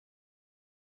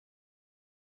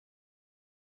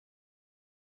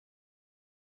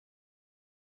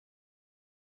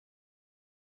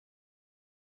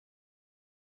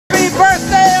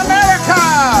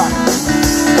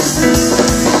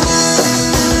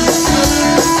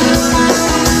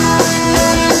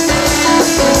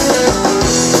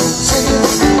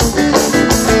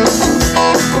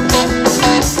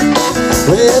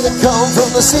come from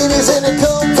the cities and they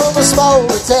come from the smaller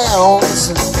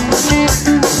towns.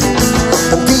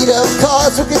 And beat up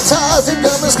cars with guitars and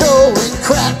drummers going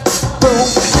crack, boom,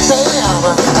 bam.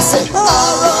 I say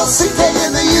R-O-C-K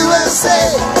in the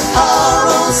USA,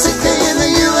 R-O-C-K in the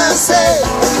USA,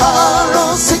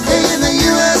 R-O-C-K in the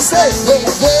USA, yeah,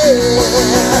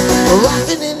 yeah,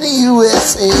 rockin' in the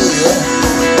USA.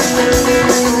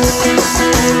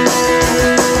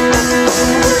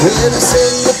 Well, they say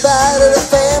goodbye to the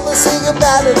family, say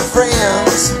goodbye to the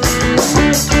friends.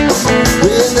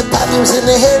 With the problems in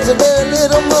their heads and very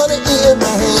little money in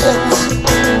their hands.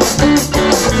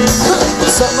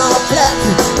 Some are black,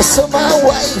 some are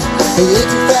white. They ain't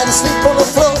too fat to sleep on the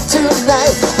floor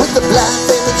tonight. With the blind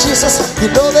faith of Jesus, you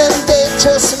know that they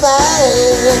just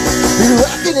might be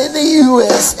rocking in the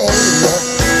USA.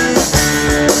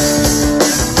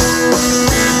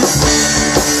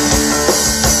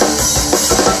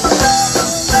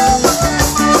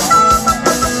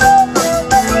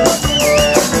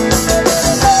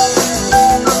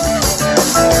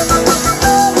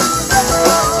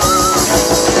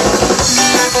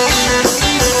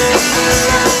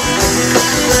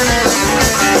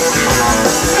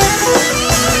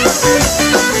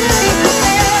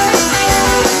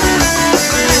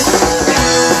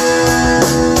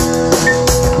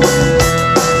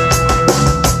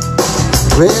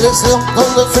 Well, it's up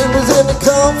on the fingers and they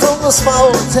come from the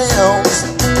smaller towns.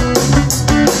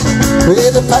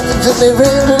 Where the pockets and they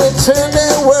really turn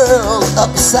their world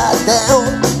upside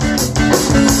down.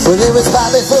 Well, there was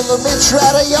Bobby full of Mitch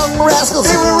Ryder, Young Rascals.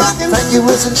 They were rockin'. Frankie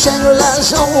Wilson,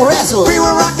 Shangri-La's Young Rascals. We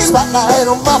were rockin'. Spotlight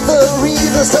on Martha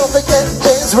Reeves, don't forget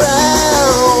James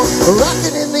Brown.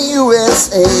 Rockin' in the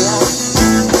USA.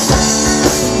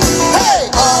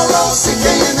 Hey! R-O-C-K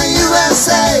in the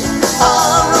USA,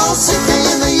 R-O-C-K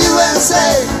in the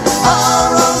USA,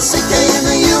 R-O-C-K in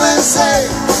the USA,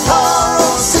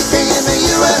 R-O-C-K in the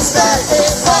USA,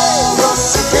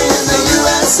 R-O-C-K in the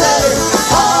USA,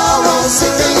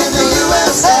 R-O-C-K in the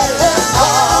USA,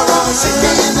 R-O-C-K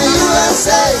in the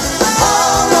USA,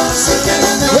 R-O-C-K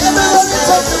in the USA,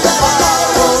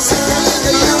 R-O-C-K in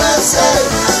the USA,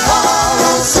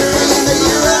 R-O-C-K in the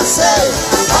USA,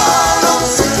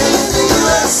 R-O-C-K in the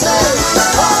USA,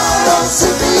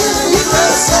 R-O-C-K in the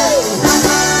USA.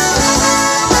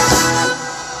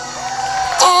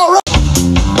 All right.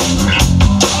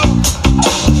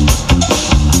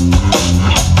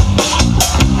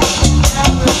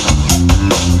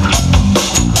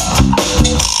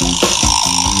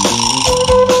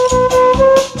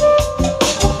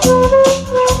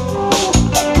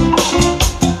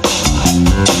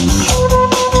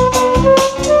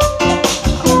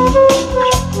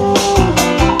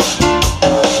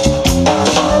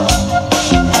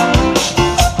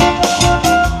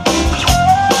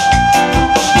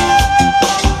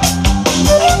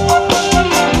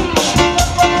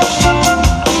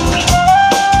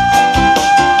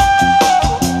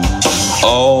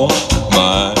 All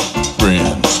my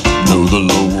friends know the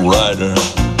low rider.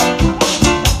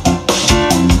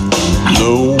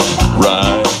 Low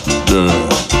rider,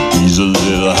 he's a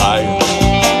little higher.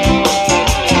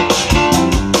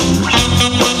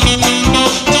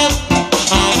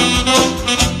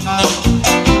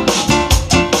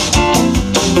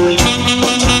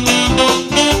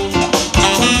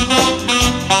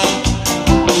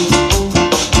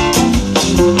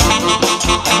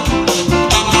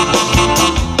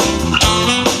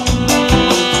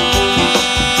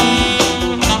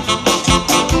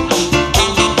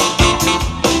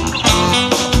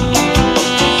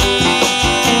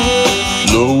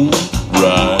 Low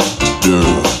rider,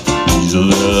 he's a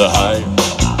little higher.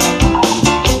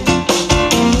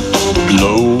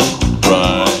 Low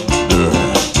rider,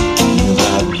 he's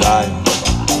not dying.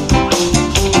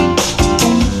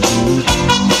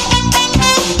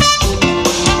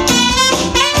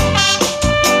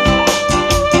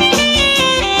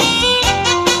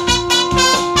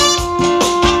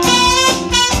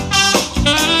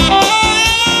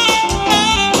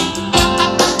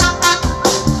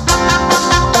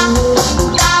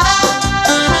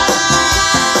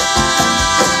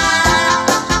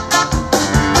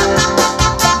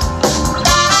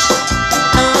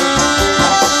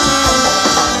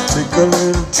 Take a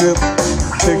little trip,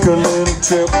 take a little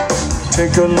trip,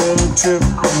 take a little trip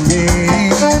with me.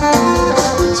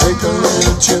 Take a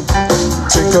little trip,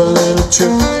 take a little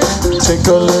trip, take a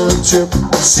little trip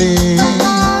and see.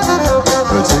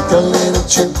 Take a little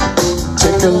trip,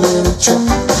 take a little trip,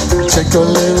 take a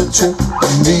little trip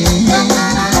with me.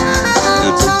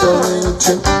 Take a little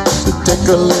trip, take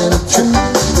a little trip,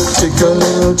 take a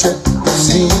little trip and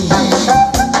see.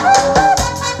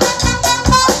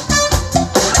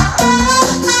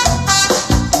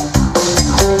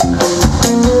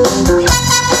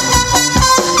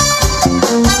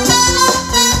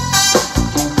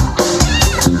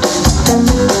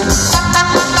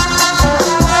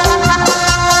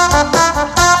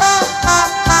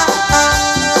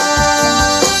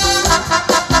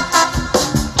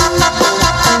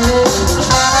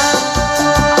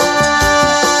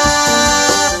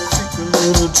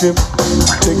 trip,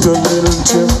 take a little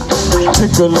trip,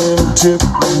 take a little trip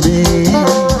with me.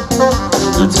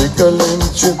 Take a little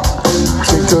trip,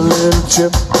 take a little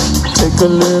trip, take a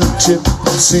little trip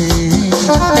and see.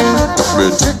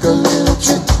 Take a little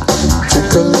trip,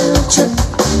 take a little trip,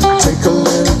 take a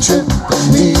little trip with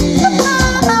me.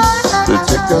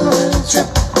 Take a little trip,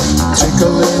 take a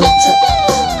little trip,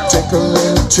 take a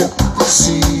little trip and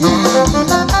see.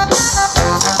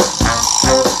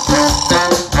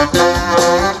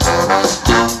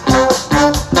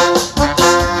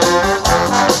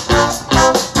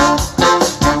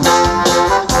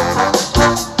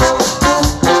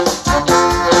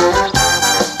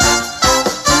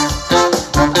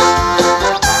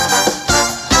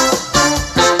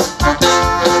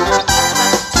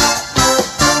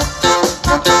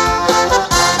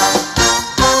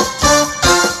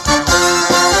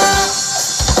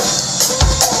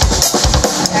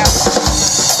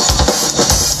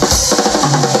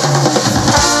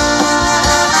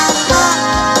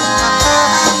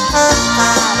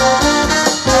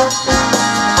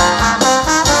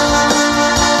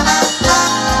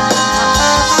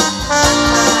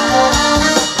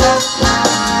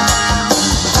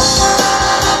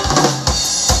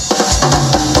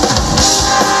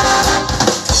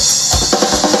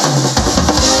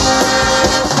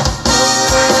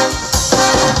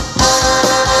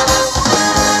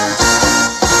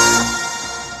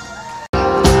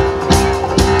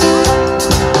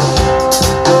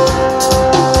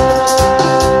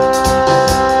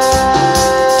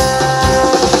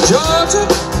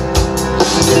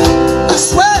 I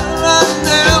swear I've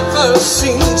never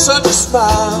seen such a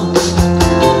smile.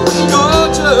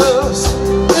 Gorgeous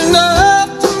enough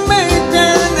to make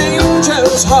an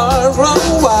angel's heart run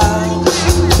wild.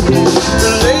 The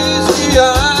lazy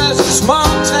eyes and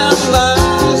small town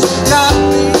lies got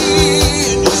me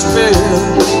in despair.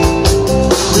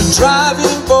 The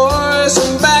driving boys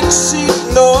and backseat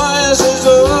noises,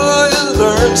 oh, you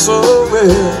learn so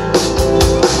well.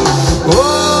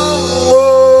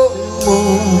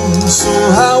 So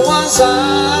how was I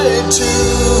to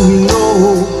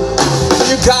know?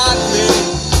 You got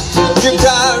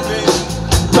me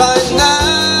right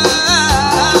now.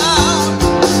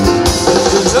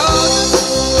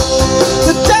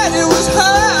 The daddy was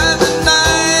high the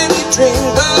night he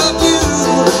dreamed of you.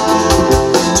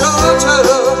 Georgia,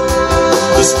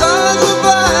 the stars were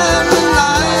bright the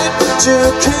night that you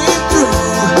came through.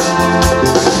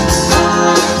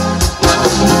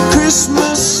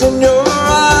 Christmas in your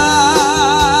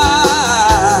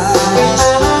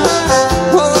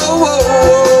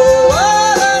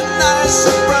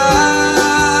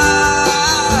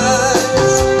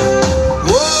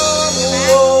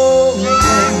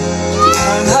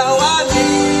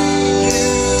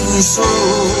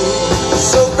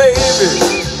So baby,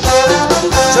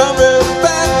 coming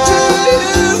back to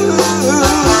you.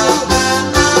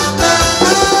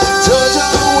 Georgia,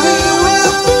 we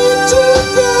will be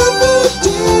together,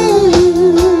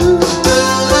 dear.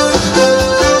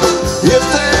 If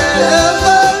they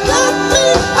ever let me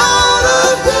out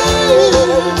of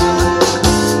here,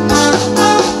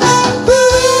 but they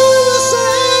will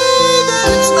say that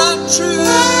it's not true,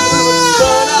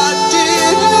 but I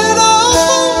did it all.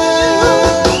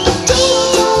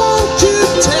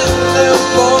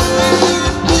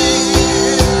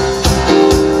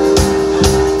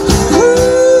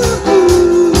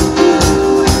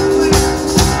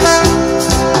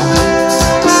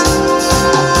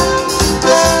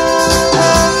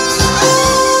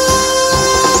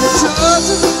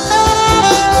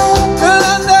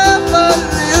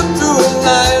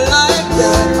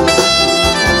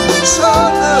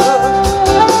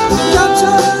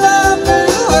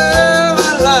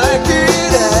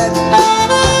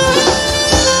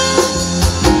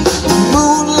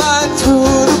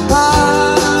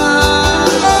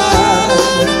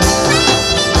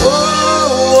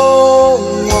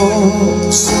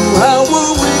 So how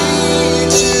were we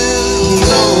to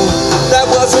know that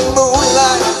wasn't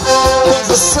moonlight, it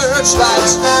was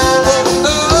searchlights? Oh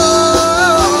no,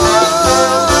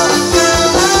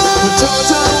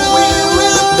 Georgia, we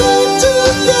will be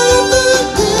together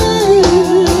again.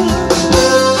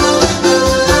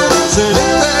 Said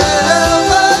if they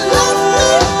ever let me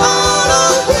out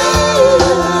of here,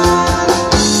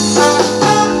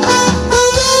 they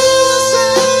will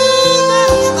say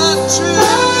that's not true.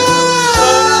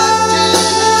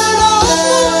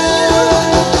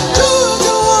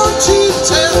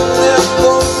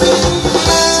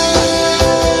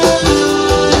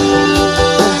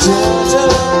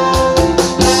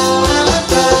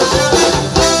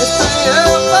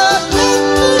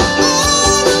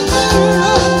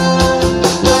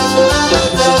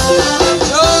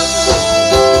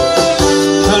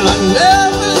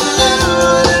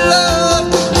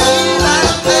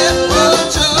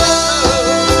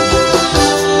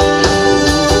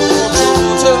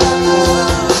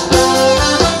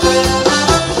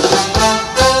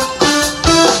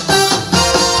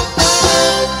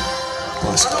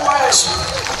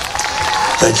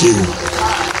 Thank you.